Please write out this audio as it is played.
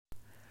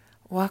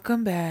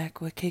Welcome back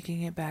with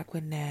Kicking It Back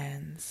with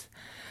Nans.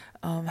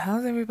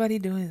 How's everybody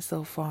doing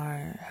so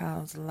far?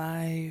 How's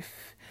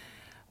life?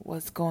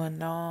 What's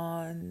going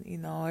on?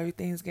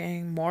 Everything's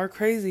getting more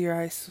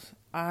crazier.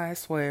 I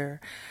swear.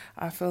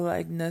 I feel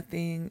like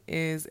nothing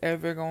is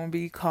ever going to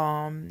be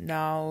calm.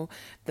 Now,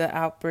 the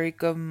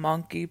outbreak of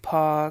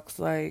monkeypox,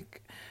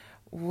 like,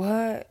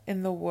 what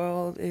in the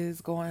world is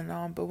going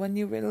on? But when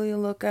you really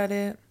look at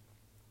it,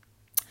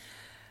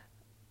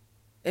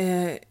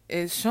 it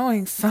is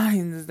showing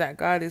signs that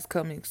God is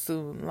coming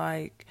soon.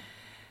 Like,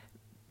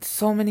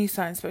 so many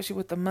signs, especially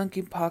with the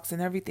monkeypox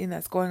and everything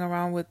that's going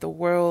around with the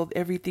world.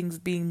 Everything's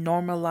being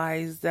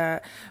normalized.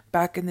 That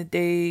back in the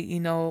day,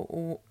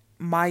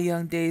 my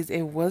young days,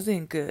 it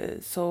wasn't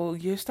good. So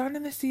you're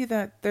starting to see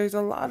that there's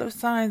a lot of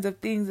signs of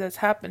things that's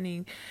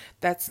happening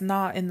that's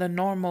not in the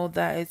normal.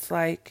 That it's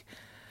like,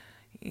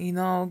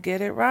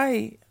 get it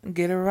right.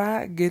 Get it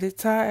right. Get it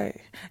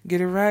tight. Get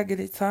it right. Get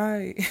it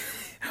tight.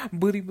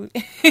 Booty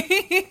booty.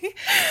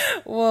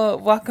 Well,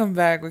 welcome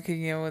back with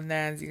Kicking It with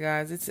Nans, you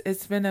guys.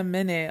 It's been a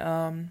minute.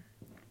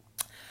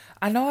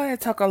 I know I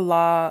talk a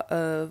lot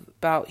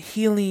about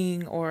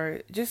healing or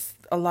just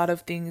a lot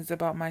of things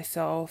about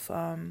myself.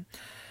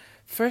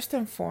 First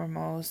and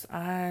foremost,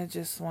 I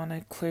just want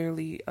to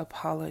clearly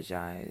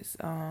apologize.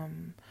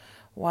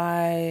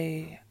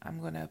 Why I'm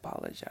going to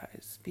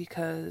apologize,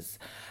 because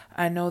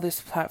I know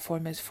this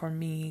platform is for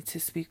me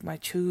to speak my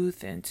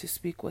truth and to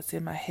speak what's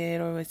in my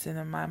head or what's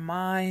in my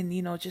mind,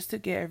 just to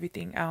get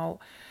everything out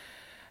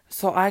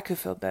so I could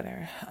feel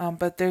better.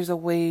 But there's a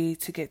way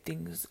to get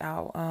things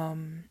out.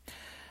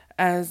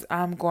 As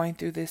I'm going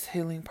through this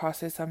healing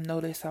process, I've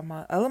noticed I'm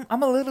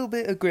a little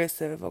bit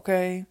aggressive,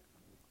 okay?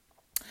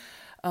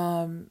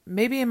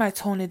 Maybe in my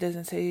tone it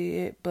doesn't say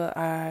it, but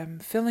I've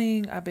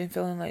been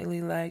feeling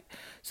lately like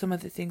some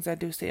of the things I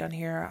do say on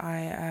here, I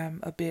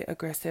am a bit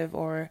aggressive,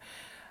 or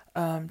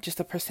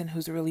just a person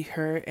who's really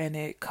hurt and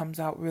it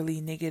comes out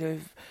really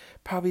negative,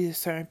 probably to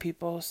certain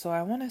people. So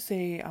I want to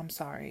say I'm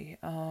sorry.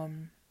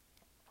 I'm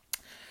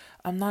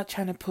not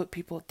trying to put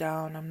people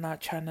down. I'm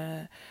not trying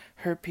to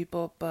hurt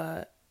people,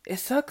 but it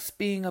sucks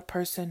being a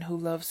person who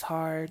loves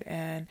hard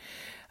and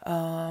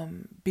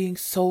being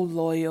so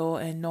loyal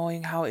and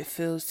knowing how it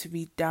feels to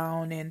be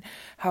down and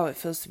how it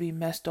feels to be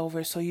messed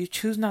over. So you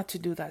choose not to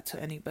do that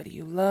to anybody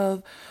you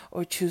love,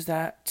 or choose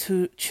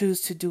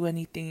to do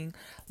anything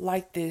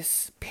like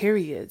this,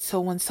 period. So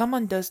when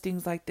someone does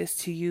things like this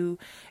to you,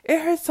 it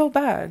hurts so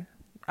bad.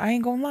 I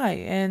ain't gonna lie.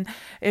 And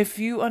if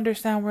you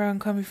understand where I'm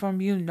coming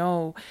from,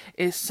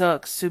 it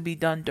sucks to be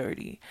done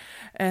dirty.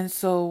 And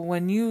so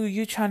when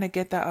you trying to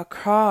get that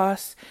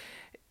across,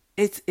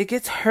 it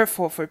gets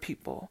hurtful for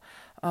people.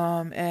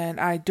 And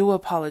I do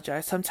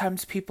apologize.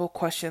 Sometimes people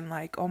question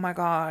like, oh my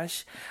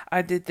gosh,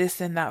 I did this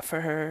and that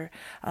for her.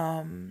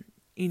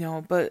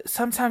 But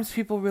sometimes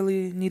people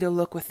really need to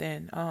look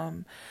within.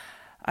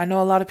 I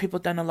know a lot of people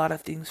done a lot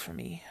of things for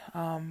me.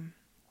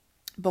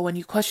 But when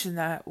you question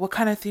that, what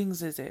kind of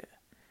things is it?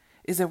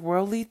 Is it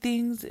worldly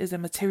things? Is it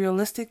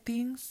materialistic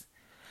things?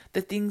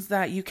 The things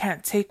that you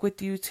can't take with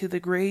you to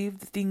the grave,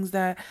 the things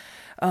that,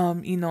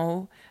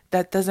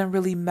 that doesn't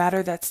really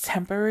matter, that's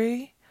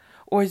temporary?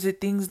 Or is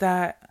it things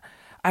that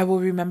I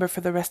will remember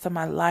for the rest of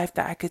my life,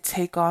 that I could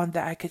take on,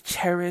 that I could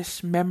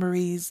cherish,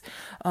 memories,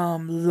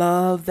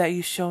 love that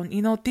you've shown,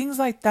 things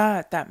like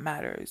that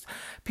matters.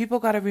 People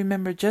got to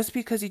remember, just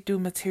because you do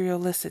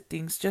materialistic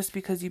things, just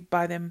because you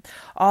buy them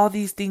all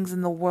these things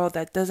in the world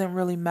that doesn't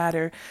really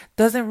matter,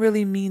 doesn't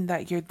really mean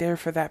that you're there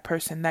for that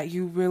person, that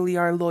you really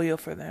are loyal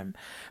for them.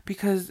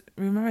 Because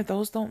remember,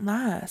 those don't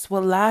last.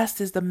 What lasts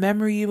is the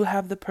memory you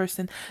have the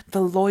person, the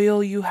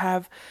loyal you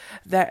have,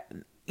 that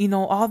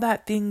all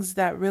that things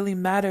that really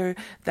matter,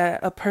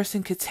 that a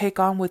person could take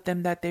on with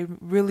them, that they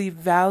really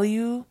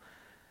value,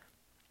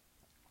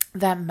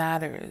 that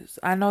matters.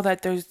 I know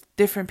that there's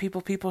different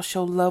people. People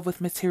show love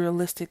with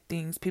materialistic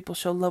things. People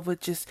show love with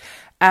just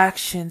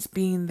actions,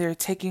 being there,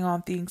 taking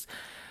on things.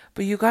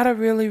 But you got to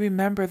really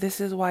remember, this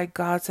is why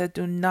God said,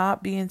 do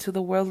not be into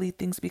the worldly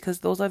things, because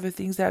those are the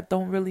things that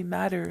don't really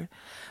matter.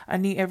 I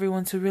need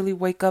everyone to really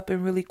wake up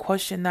and really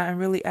question that and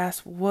really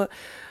ask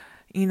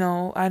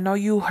I know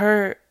you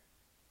hurt,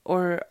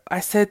 or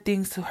I said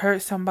things to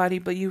hurt somebody,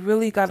 but you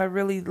really gotta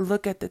really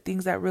look at the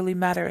things that really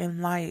matter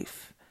in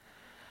life.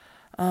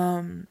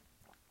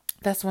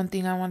 That's one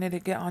thing I wanted to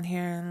get on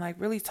here and like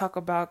really talk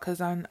about,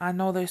 because I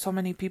know there's so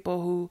many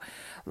people who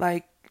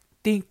like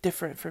think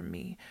different from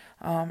me.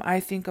 I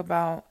think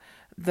about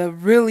the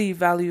really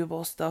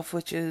valuable stuff,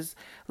 which is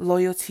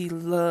loyalty,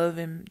 love,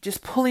 and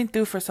just pulling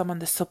through for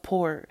someone, to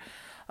support.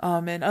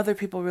 And other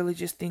people really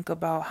just think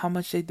about how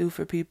much they do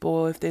for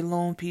people, if they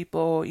loan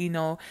people,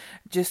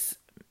 just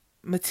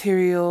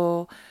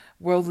material,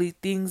 worldly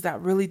things that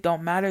really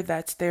don't matter,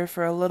 that's there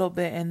for a little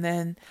bit, and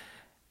then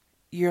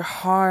your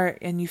heart,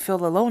 and you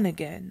feel alone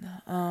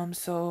again.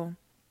 So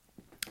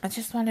I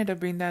just wanted to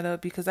bring that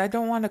up, because I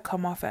don't want to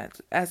come off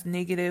as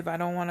negative. I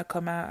don't want to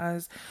come out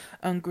as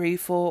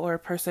ungrateful, or a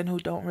person who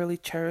don't really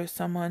cherish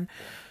someone.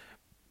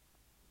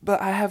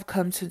 But I have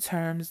come to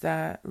terms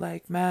that,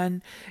 like,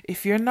 man,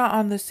 if you're not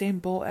on the same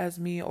boat as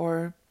me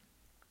or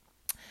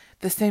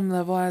the same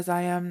level as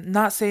I am,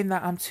 not saying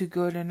that I'm too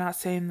good or not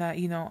saying that,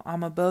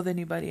 I'm above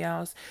anybody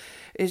else.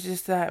 It's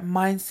just that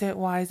mindset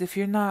wise, if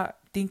you're not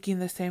thinking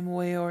the same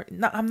way, or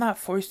not, I'm not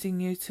forcing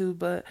you to,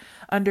 but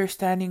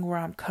understanding where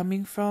I'm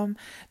coming from,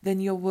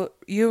 then you'll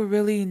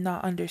really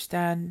not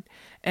understand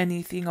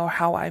anything or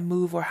how I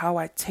move or how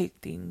I take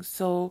things.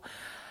 So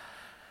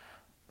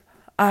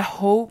I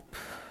hope,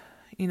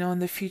 in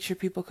the future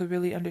people could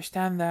really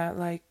understand that,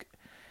 like,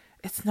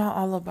 it's not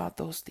all about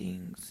those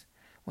things.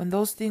 When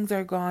those things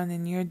are gone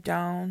and you're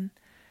down,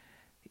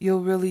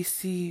 you'll really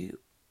see,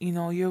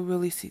 you'll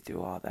really see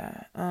through all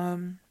that.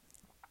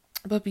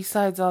 But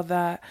besides all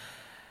that,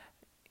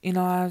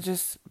 I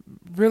just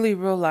really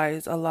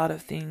realized a lot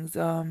of things.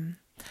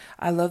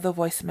 I love the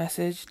voice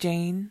message,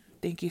 Jane.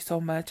 Thank you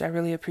so much. I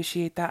really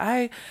appreciate that.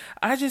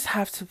 I just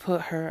have to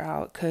put her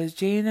out because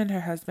Jane and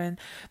her husband,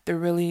 they're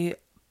really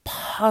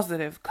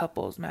positive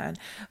couples, man.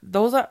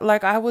 Those are,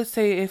 like, I would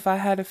say if I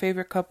had a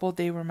favorite couple,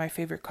 they were my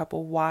favorite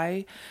couple.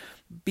 Why?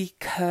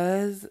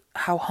 Because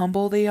how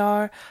humble they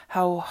are,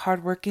 how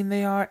hardworking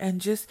they are,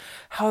 and just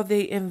how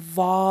they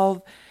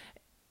involve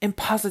in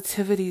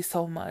positivity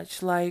so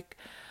much. Like,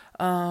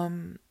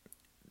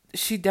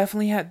 she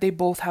definitely they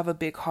both have a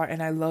big heart,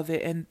 and I love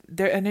it. And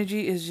their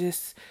energy is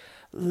just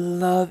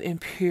love and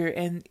pure.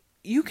 And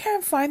you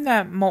can't find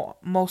that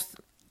most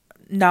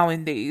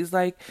nowadays.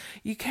 Like,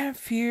 you can't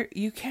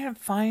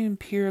find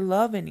pure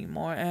love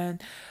anymore.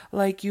 And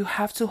like, you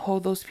have to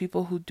hold those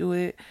people who do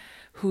it,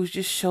 who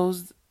just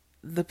shows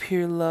the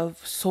pure love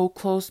so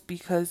close,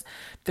 because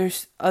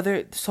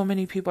so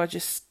many people are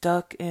just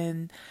stuck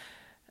in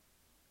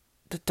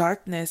the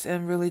darkness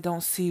and really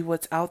don't see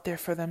what's out there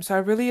for them. So I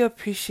really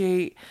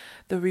appreciate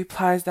the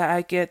replies that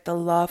I get, the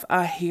love.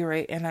 I hear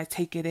it and I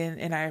take it in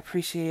and I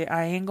appreciate it.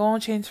 I ain't gonna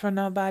change for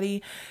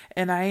nobody,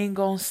 and I ain't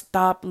gonna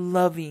stop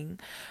loving.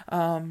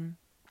 One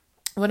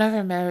of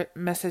her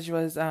message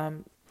was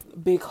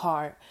big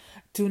heart.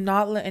 Do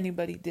not let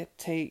anybody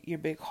dictate your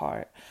big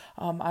heart.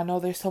 I know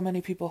there's so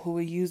many people who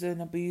will use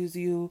and abuse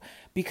you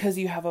because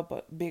you have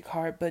a big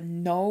heart, but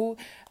know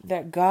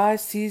that God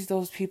sees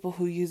those people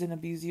who use and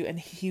abuse you, and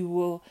He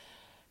will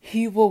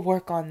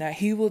work on that.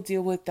 He will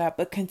deal with that.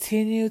 But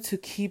continue to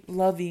keep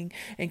loving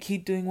and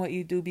keep doing what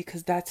you do,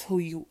 because that's who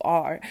you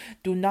are.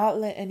 Do not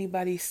let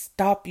anybody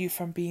stop you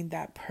from being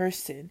that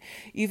person.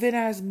 Even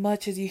as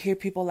much as you hear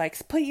people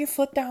like, put your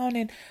foot down,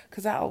 and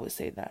because I always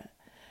say that.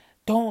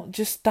 Don't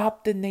just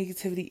stop the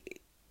negativity.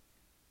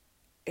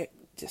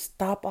 Just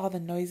stop all the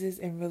noises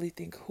and really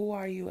think, who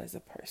are you as a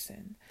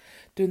person?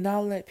 Do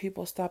not let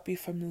people stop you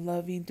from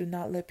loving. Do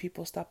not let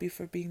people stop you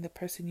from being the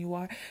person you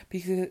are,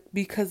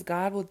 because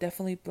God will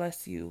definitely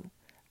bless you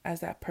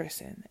as that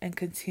person and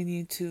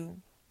continue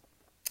to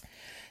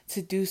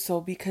do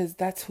so, because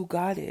that's who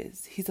God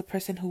is. He's a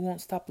person who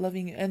won't stop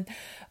loving you. And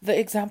the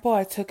example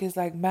I took is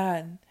like,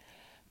 man,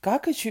 God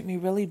could treat me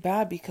really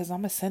bad because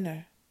I'm a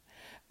sinner.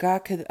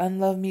 God could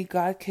unlove me.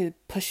 God could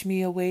push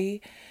me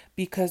away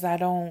because I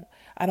don't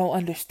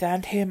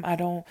understand Him.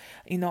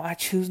 I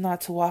choose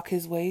not to walk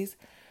His ways.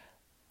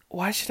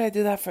 Why should I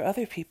do that for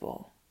other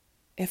people?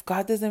 If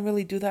God doesn't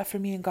really do that for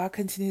me, and God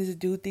continues to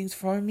do things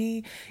for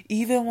me,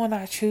 even when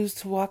I choose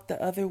to walk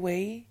the other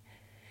way,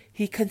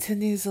 He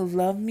continues to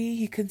love me.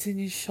 He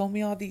continues to show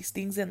me all these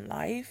things in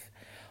life.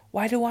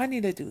 Why do I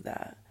need to do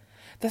that?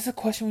 That's a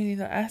question we need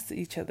to ask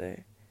each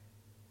other.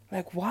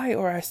 Like, why?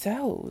 Or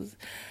ourselves.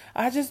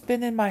 I just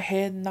been in my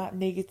head, not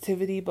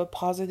negativity, but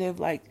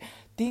positive, like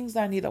things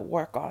I need to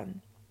work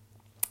on.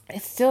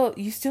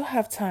 You still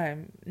have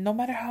time. No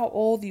matter how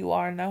old you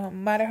are, no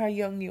matter how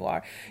young you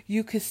are,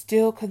 you could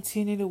still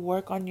continue to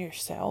work on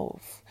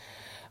yourself.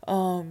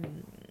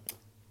 I'm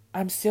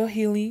still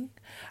healing.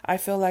 I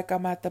feel like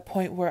I'm at the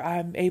point where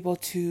I'm able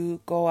to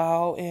go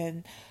out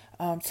and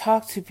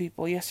talk to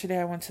people. Yesterday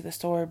I went to the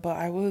store, but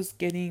I was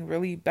getting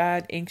really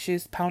bad,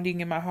 anxious, pounding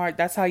in my heart.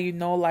 That's how you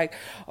know, like,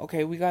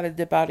 okay, we got to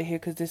dip out of here,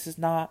 because this is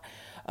not,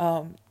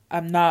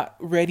 I'm not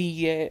ready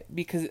yet,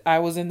 because I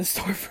was in the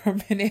store for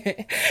a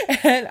minute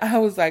and I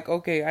was like,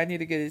 okay, I need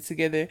to get it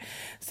together.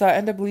 So I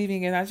end up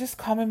leaving, and I just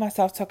calming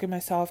myself, talking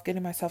myself,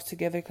 getting myself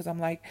together, because I'm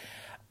like,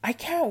 I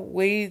can't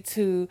wait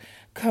to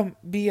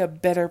be a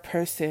better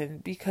person,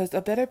 because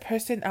a better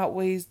person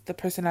outweighs the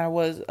person I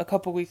was a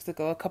couple weeks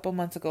ago, a couple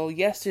months ago,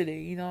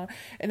 yesterday,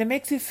 and it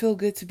makes you feel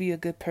good to be a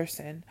good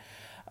person.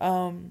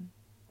 A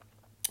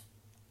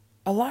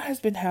lot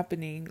has been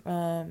happening.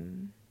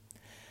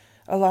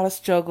 A lot of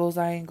struggles,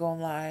 I ain't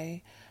gonna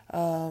lie.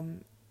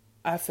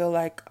 I feel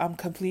like I'm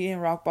completely in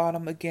rock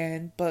bottom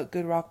again, but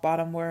good rock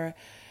bottom, where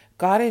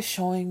God is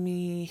showing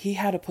me He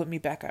had to put me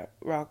back at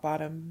rock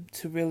bottom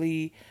to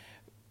really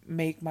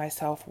make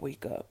myself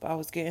wake up. I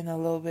was getting a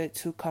little bit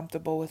too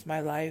comfortable with my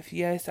life.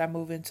 Yes, I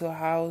moved into a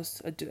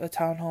house, a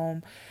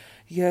townhome.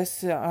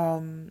 Yes,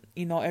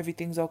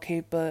 everything's okay,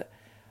 but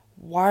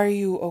Why are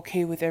you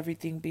okay with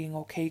everything being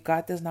okay?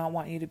 God does not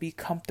want you to be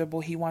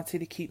comfortable. He wants you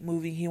to keep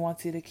moving. He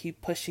wants you to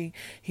keep pushing.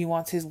 He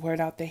wants his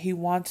word out there. He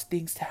wants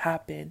things to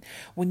happen.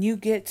 When you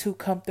get too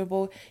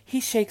comfortable,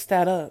 he shakes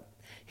that up.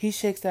 He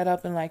shakes that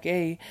up and like,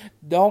 hey,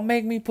 don't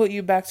make me put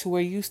you back to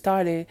where you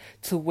started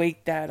to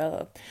wake that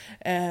up.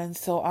 And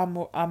so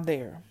I'm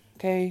there,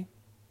 okay?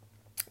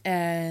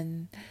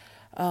 And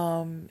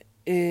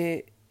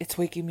it's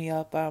waking me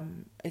up.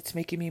 It's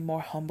making me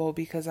more humble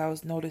because I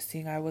was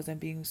noticing I wasn't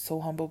being so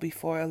humble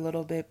before a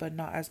little bit, but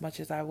not as much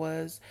as I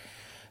was.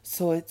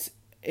 So it's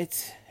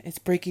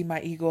breaking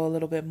my ego a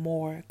little bit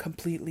more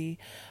completely.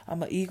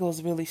 My ego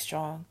is really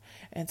strong.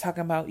 And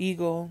talking about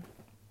ego,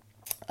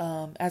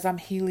 as I'm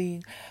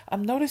healing,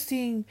 I'm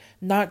noticing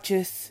not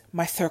just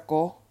my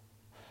circle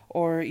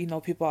or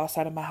people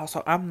outside of my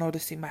household. I'm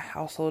noticing my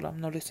household. I'm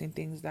noticing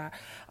things that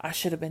I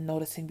should have been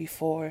noticing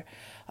before.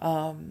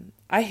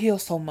 I heal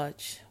so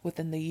much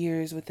within the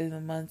years, within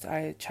the months.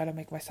 I try to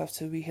make myself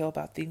to be heal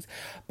about things,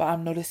 but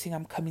I'm noticing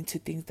I'm coming to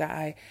things that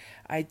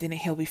I didn't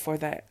heal before,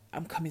 that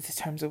I'm coming to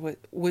terms with,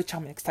 which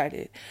I'm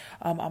excited.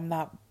 I'm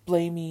not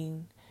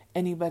blaming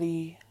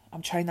anybody.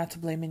 I'm trying not to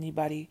blame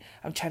anybody.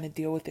 I'm trying to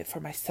deal with it for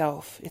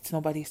myself. It's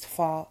nobody's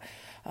fault.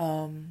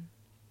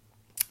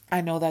 I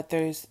know that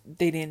they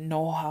didn't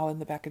know how in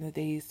the back in the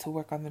days to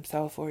work on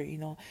themselves, or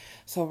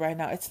so right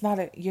now it's not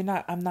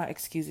I'm not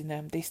excusing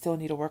them. They still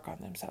need to work on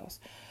themselves.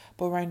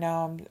 But right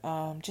now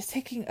I'm just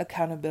taking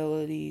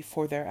accountability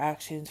for their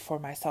actions, for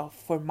myself,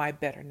 for my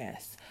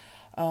betterness.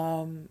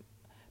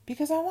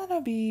 Because I want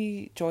to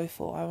be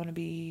joyful. I want to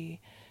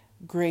be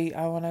great.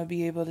 I want to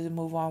be able to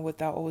move on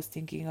without always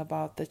thinking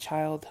about the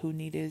child who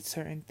needed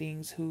certain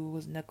things, who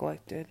was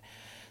neglected.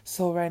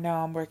 So right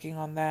now I'm working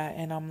on that,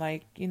 and I'm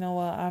like, you know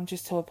what? I'm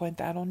just to a point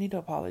that I don't need an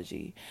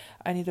apology.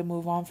 I need to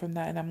move on from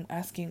that, and I'm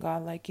asking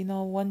God, like,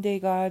 one day,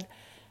 God,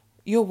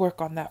 you'll work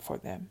on that for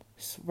them.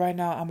 So right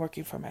now I'm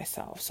working for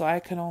myself. So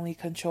I can only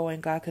control,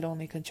 and God could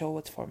only control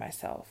what's for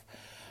myself.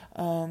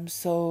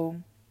 So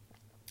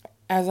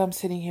as I'm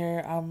sitting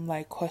here, I'm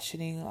like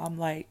questioning, I'm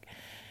like,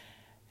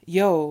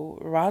 yo,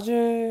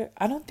 Roger,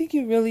 I don't think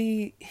you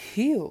really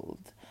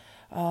healed.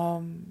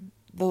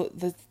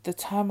 The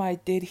time I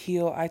did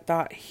heal, I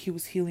thought he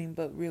was healing,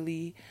 but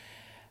really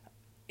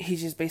he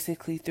just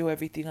basically threw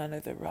everything under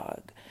the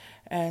rug.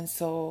 And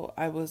so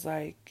I was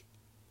like,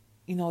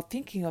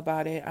 thinking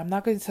about it. I'm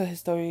not going to tell his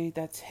story,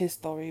 that's his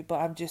story, but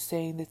I'm just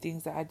saying the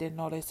things that I did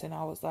notice, and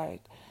I was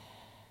like,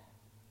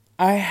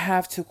 I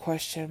have to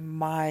question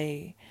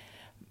my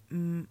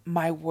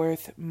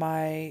worth,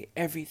 my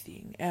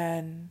everything.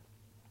 And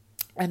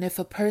if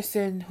a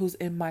person who's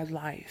in my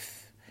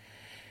life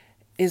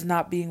is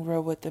not being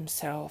real with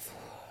themselves,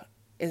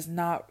 is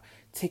not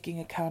taking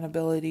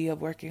accountability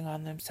of working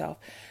on themselves,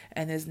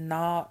 and is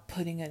not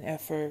putting an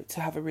effort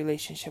to have a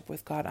relationship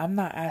with God, I'm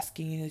not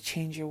asking you to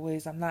change your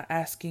ways. I'm not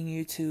asking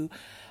you to,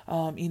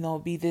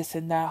 be this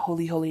and that,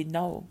 holy, holy.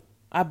 No.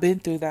 I've been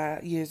through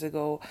that years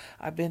ago.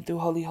 I've been through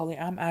holy, holy.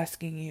 I'm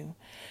asking you,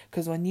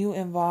 because when you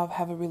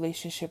have a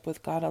relationship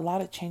with God, a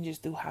lot of changes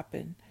do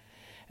happen.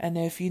 And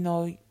if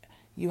you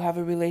have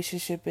a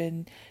relationship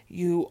and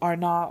you are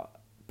not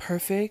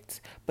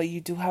perfect, but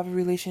you do have a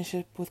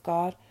relationship with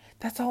God,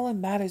 that's all that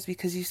matters,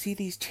 because you see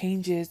these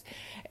changes,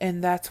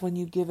 and that's when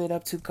you give it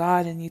up to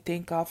God and you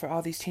thank God for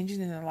all these changes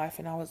in your life.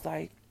 And I was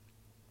like,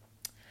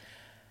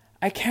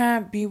 I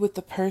can't be with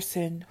the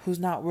person who's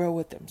not real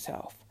with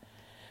themselves,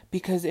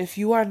 because if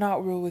you are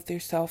not real with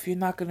yourself, you're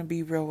not going to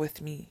be real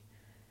with me.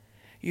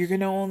 You're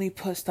going to only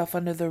put stuff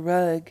under the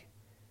rug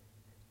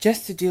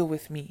just to deal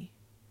with me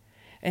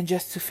and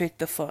just to fake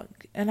the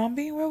funk. And I'm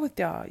being real with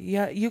y'all.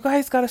 Yeah, you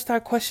guys got to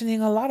start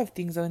questioning a lot of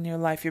things in your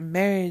life, your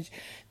marriage,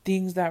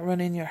 things that run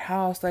in your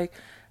house. Like,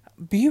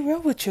 be real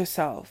with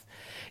yourself.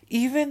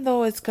 Even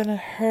though it's going to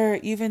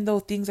hurt, even though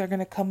things are going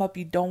to come up,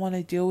 you don't want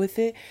to deal with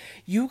it,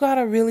 you got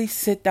to really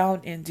sit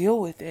down and deal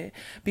with it.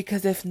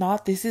 Because if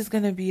not, this is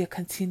going to be a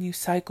continued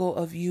cycle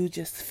of you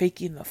just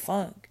faking the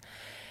funk.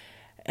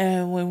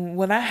 And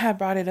when I had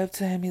brought it up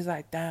to him, he's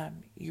like,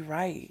 damn, you're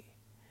right.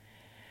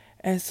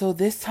 And so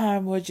this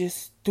time we're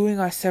just doing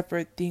our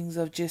separate things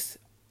of just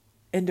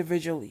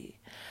individually.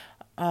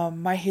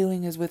 My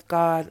healing is with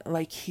God,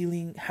 like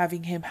healing,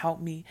 having him help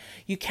me.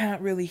 You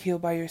can't really heal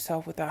by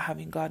yourself without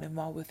having God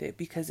involved with it,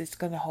 because it's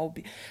going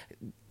to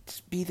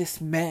be this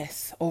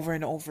mess over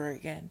and over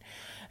again.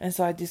 And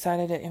so I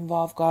decided to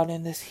involve God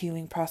in this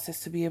healing process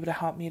to be able to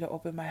help me to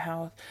open my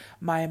house,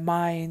 my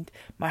mind,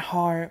 my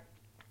heart.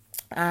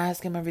 I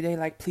ask him every day,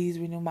 like, please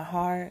renew my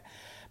heart,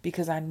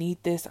 because I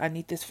need this. I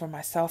need this for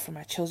myself, for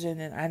my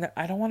children. And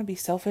I don't want to be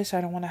selfish.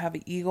 I don't want to have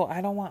an ego.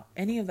 I don't want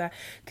any of that,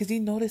 because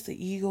you notice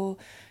the ego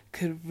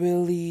could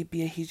really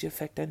be a huge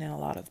effect on a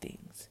lot of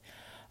things.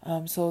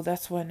 So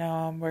that's what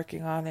now I'm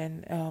working on,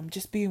 and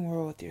just being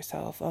real with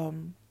yourself.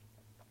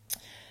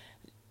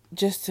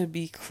 Just to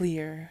be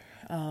clear,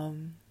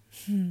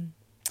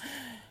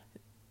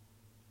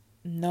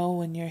 know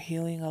when you're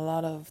healing, a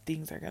lot of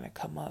things are going to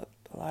come up.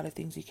 A lot of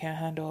things you can't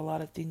handle, a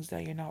lot of things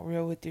that you're not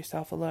real with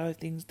yourself, a lot of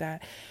things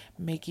that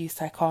make you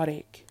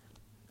psychotic.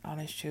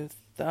 honest truth.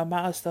 The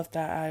amount of stuff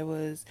that I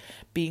was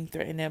being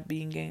threatened at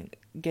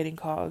getting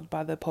called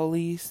by the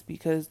police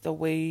because the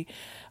way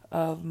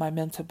of my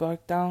mental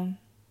breakdown,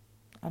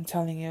 I'm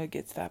telling you, it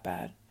gets that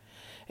bad.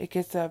 It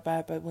gets that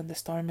bad, but when the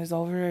storm is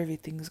over,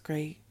 everything's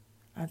great.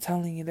 I'm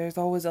telling you, there's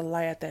always a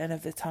light at the end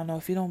of the tunnel.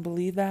 If you don't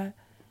believe that,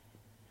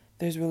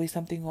 there's really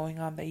something going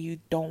on that you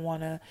don't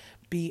want to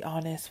be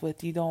honest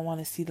with. You don't want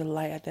to see the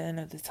light at the end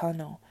of the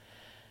tunnel.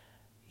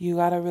 You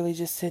got to really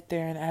just sit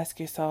there and ask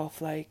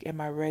yourself, like,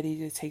 am I ready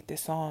to take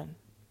this on?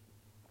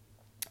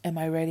 Am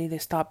I ready to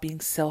stop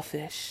being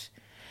selfish?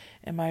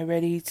 Am I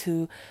ready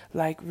to,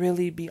 like,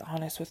 really be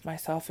honest with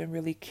myself and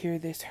really cure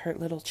this hurt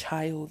little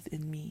child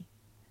in me?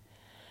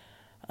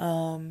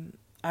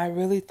 I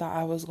really thought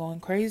I was going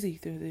crazy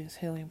through this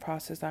healing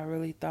process. I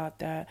really thought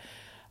that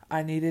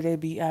I needed to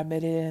be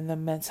admitted in the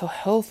mental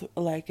health,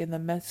 like in the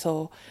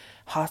mental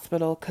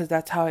hospital, because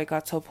that's how it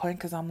got to a point.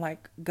 Because I'm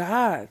like,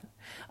 God,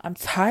 I'm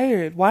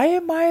tired. Why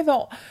am I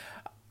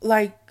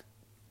like,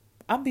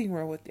 I'm being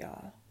real with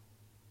y'all.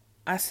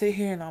 I sit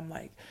here and I'm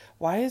like,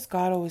 why is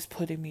God always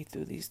putting me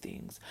through these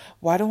things?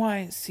 Why don't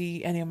I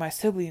see any of my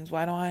siblings?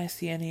 Why don't I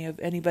see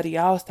anybody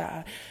else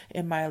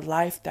in my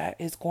life that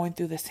is going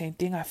through the same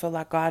thing? I feel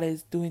like God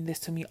is doing this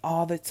to me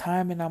all the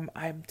time, and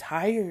I'm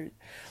tired.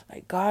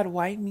 Like, God,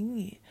 why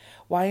me?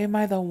 Why am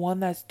I the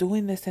one that's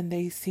doing this and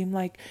they seem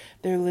like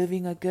they're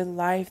living a good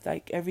life,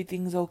 like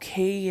everything's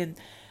okay,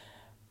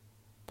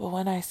 but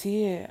when I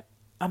see it,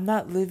 I'm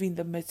not living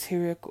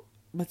the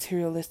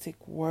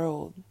materialistic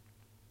world.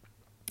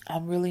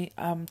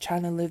 I'm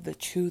trying to live the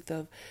truth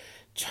of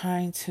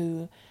trying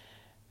to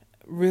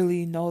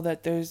really know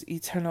that there's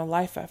eternal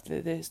life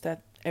after this,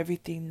 that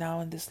everything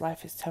now in this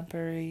life is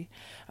temporary.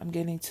 I'm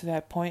getting to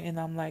that point and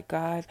I'm like,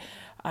 God,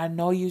 I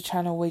know you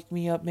trying to wake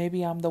me up.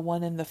 Maybe I'm the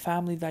one in the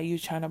family that you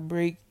trying to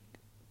break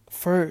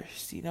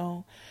first, you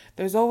know?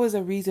 There's always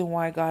a reason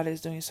why God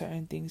is doing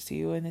certain things to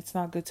you, and it's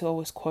not good to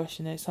always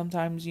question it.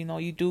 Sometimes,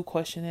 you do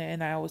question it,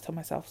 and I always tell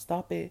myself,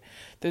 stop it.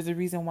 There's a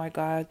reason why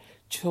God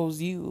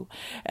chose you.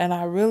 And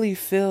I really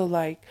feel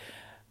like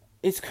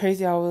it's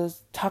crazy. I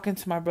was talking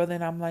to my brother,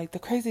 and I'm like, the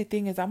crazy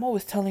thing is I'm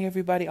always telling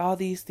everybody all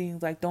these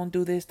things, like, don't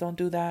do this, don't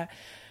do that,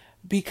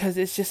 because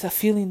it's just a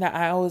feeling that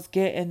I always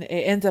get, and it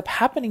ends up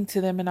happening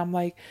to them. And I'm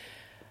like,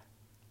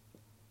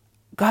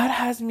 God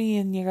has me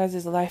in your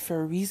guys' life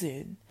for a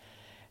reason.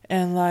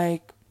 And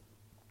like,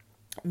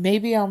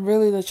 maybe I'm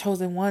really the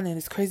chosen one, and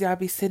it's crazy. I'll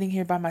be sitting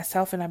here by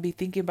myself and I'll be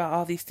thinking about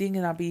all these things,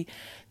 and I'll be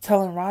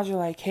telling Roger,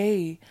 like,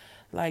 hey,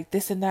 like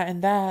this and that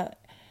and that.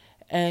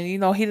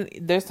 And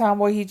there's time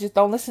where he just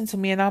don't listen to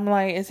me, and I'm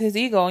like, it's his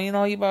ego,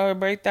 you better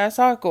break that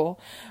circle.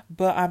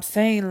 But I'm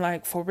saying,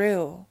 like, for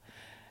real.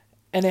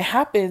 And it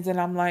happens, and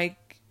I'm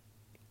like,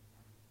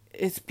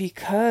 it's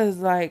because,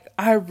 like,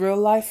 I real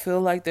life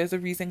feel like there's a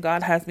reason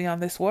God has me on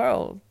this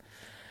world.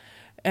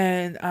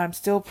 And I'm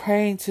still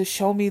praying to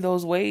show me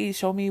those ways,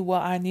 show me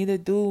what I need to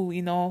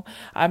do.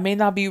 I may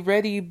not be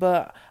ready,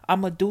 but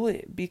I'm going to do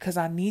it because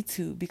I need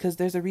to, because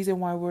there's a reason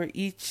why we're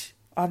each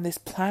on this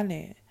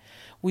planet.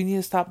 We need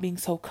to stop being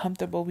so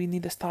comfortable. We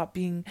need to stop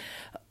being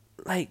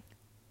like,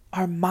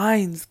 our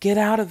minds, get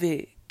out of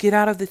it. Get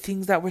out of the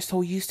things that we're so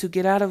used to.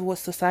 Get out of what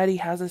society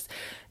has us.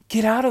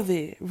 Get out of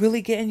it.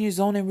 Really get in your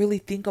zone and really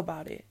think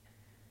about it.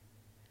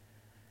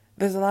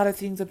 There's a lot of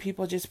things of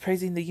people just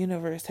praising the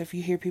universe. If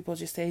you hear people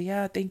just say,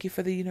 yeah, thank you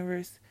for the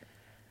universe,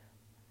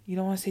 you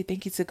don't want to say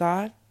thank you to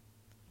God?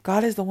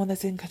 God is the one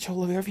that's in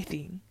control of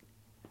everything.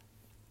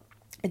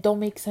 It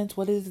don't make sense.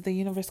 What is the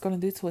universe going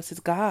to do to us?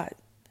 It's God.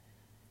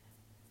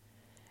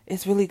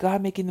 It's really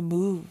God making the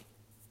move.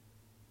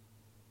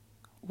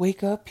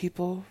 Wake up,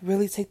 people.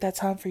 Really take that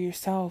time for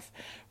yourself.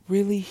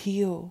 Really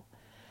heal.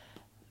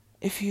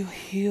 If you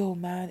heal,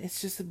 man,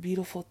 it's just a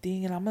beautiful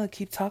thing. And I'm going to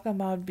keep talking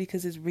about it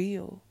because it's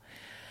real.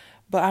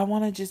 But I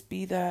want to just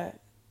be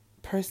that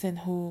person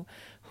who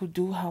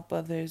do help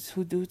others,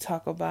 who do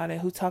talk about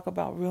it, who talk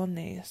about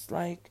realness.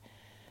 Like,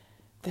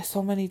 there's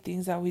so many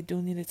things that we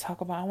do need to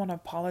talk about. I want to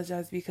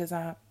apologize because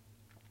I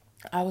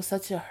was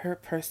such a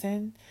hurt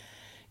person.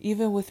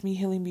 Even with me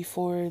healing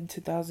before in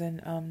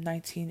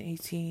 2019,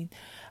 18,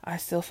 I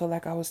still feel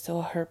like I was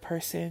still a hurt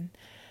person.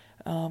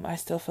 I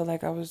still feel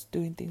like I was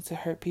doing things to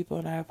hurt people,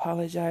 and I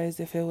apologize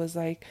if it was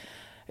like,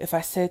 if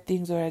I said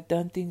things or had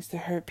done things to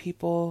hurt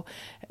people,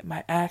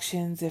 my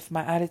actions, if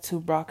my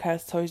attitude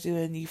broadcast towards you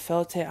and you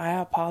felt it,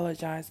 I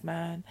apologize,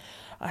 man.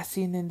 I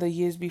seen in the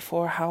years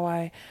before how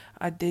I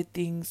did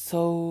things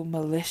so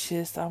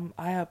malicious.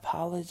 I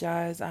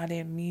apologize. I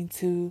didn't mean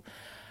to.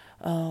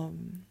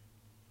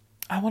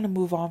 I want to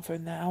move on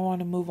from that. I want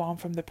to move on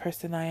from the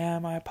person I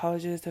am. I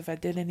apologize if I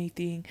did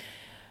anything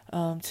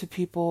to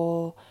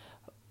people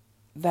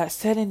that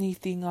said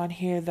anything on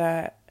here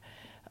that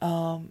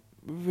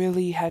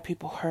really had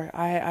people hurt.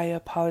 I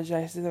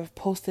apologize if I've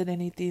posted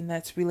anything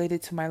that's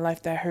related to my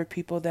life that hurt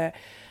people. That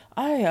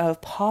I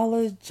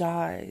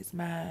apologize,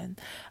 man.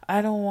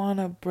 I don't want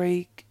to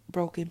break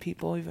broken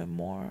people even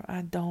more.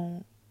 I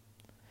don't.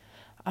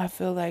 I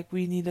feel like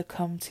we need to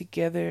come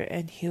together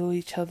and heal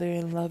each other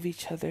and love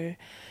each other,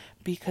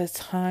 because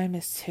time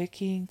is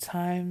ticking.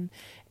 Time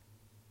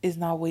is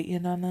not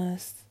waiting on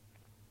us.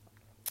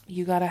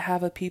 You gotta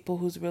have a people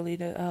who's really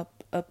to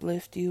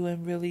uplift you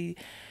and really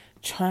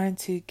trying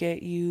to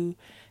get you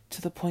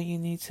to the point you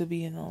need to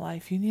be in the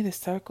life. You need a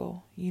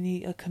circle. You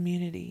need a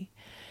community.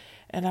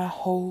 And I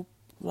hope,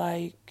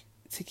 like,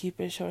 to keep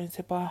it short and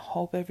simple, I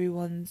hope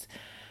everyone's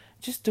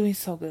just doing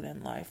so good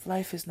in life.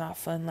 Life is not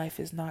fun. Life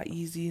is not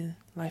easy.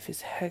 Life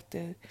is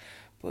hectic.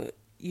 But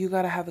you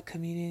gotta have a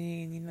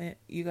community, and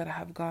you gotta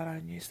have God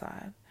on your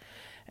side.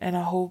 And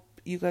I hope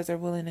you guys are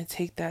willing to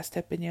take that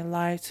step in your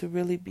life to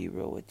really be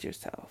real with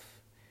yourself.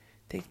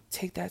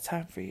 Take that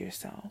time for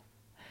yourself.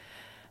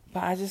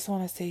 But I just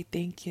want to say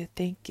thank you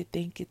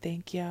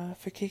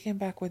for kicking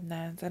back with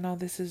Nans. I know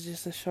this is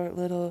just a short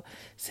little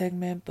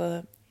segment,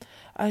 but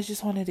I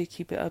just wanted to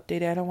keep it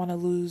updated. I don't want to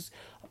lose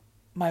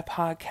my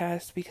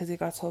podcast because it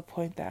got to a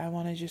point that I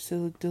wanted just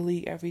to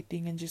delete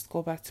everything and just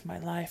go back to my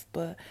life.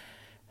 But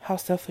how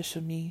selfish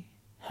of me.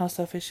 How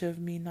selfish of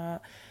me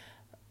not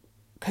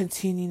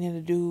continuing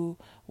to do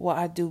what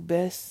I do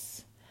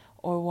best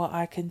or what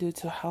I can do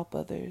to help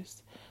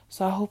others.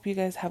 So I hope you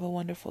guys have a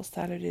wonderful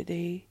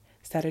Saturday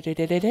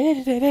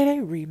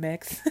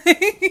remix.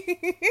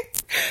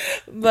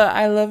 But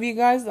I love you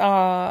guys.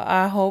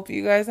 I hope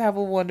you guys have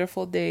a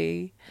wonderful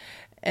day,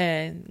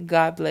 and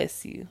God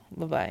bless you.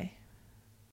 Bye bye.